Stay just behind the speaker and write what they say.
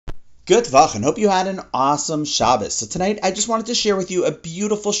Good Vach, and hope you had an awesome Shabbos. So tonight I just wanted to share with you a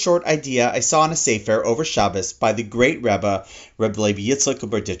beautiful short idea I saw in a Sefer over Shabbos by the great Rebbe Levi Yitzchak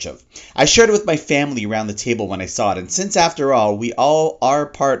Berdichev. I shared it with my family around the table when I saw it, and since after all we all are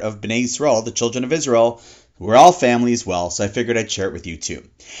part of Bnei Yisrael, the children of Israel, we're all family as well, so I figured I'd share it with you too.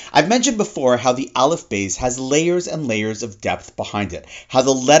 I've mentioned before how the Aleph Beis has layers and layers of depth behind it, how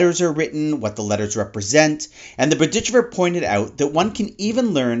the letters are written, what the letters represent, and the Berdichever pointed out that one can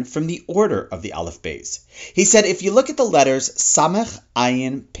even learn from the order of the Aleph Beis. He said if you look at the letters Samech,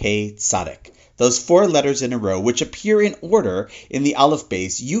 Ayin, Pei, Tzadik, those four letters in a row which appear in order in the Aleph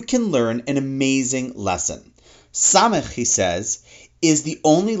Beis, you can learn an amazing lesson. Samech, he says, is the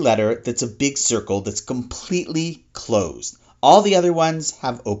only letter that's a big circle that's completely closed. All the other ones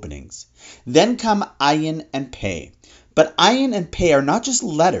have openings. Then come Ayin and Pei. But Ayin and Pei are not just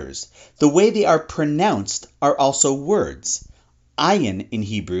letters. The way they are pronounced are also words. Ayin in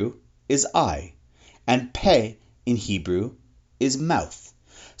Hebrew is eye, and Pei in Hebrew is mouth.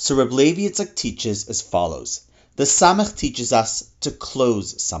 So Reb Levi Yitzchak teaches as follows. The Samech teaches us to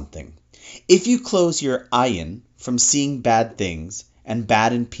close something. If you close your Ayin from seeing bad things and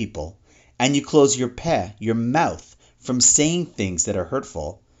bad in people, and you close your Peh, your mouth, from saying things that are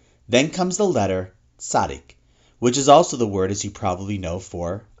hurtful, then comes the letter Tzadik, which is also the word, as you probably know,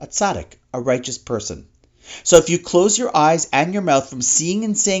 for a tzaddik, a righteous person. So if you close your eyes and your mouth from seeing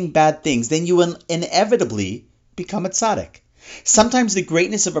and saying bad things, then you will inevitably become a tzaddik. Sometimes the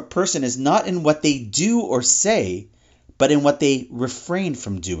greatness of a person is not in what they do or say, but in what they refrain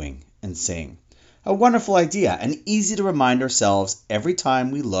from doing and saying. A wonderful idea, and easy to remind ourselves every time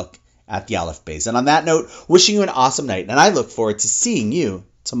we look at the Aleph Beis. And on that note, wishing you an awesome night, and I look forward to seeing you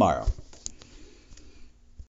tomorrow.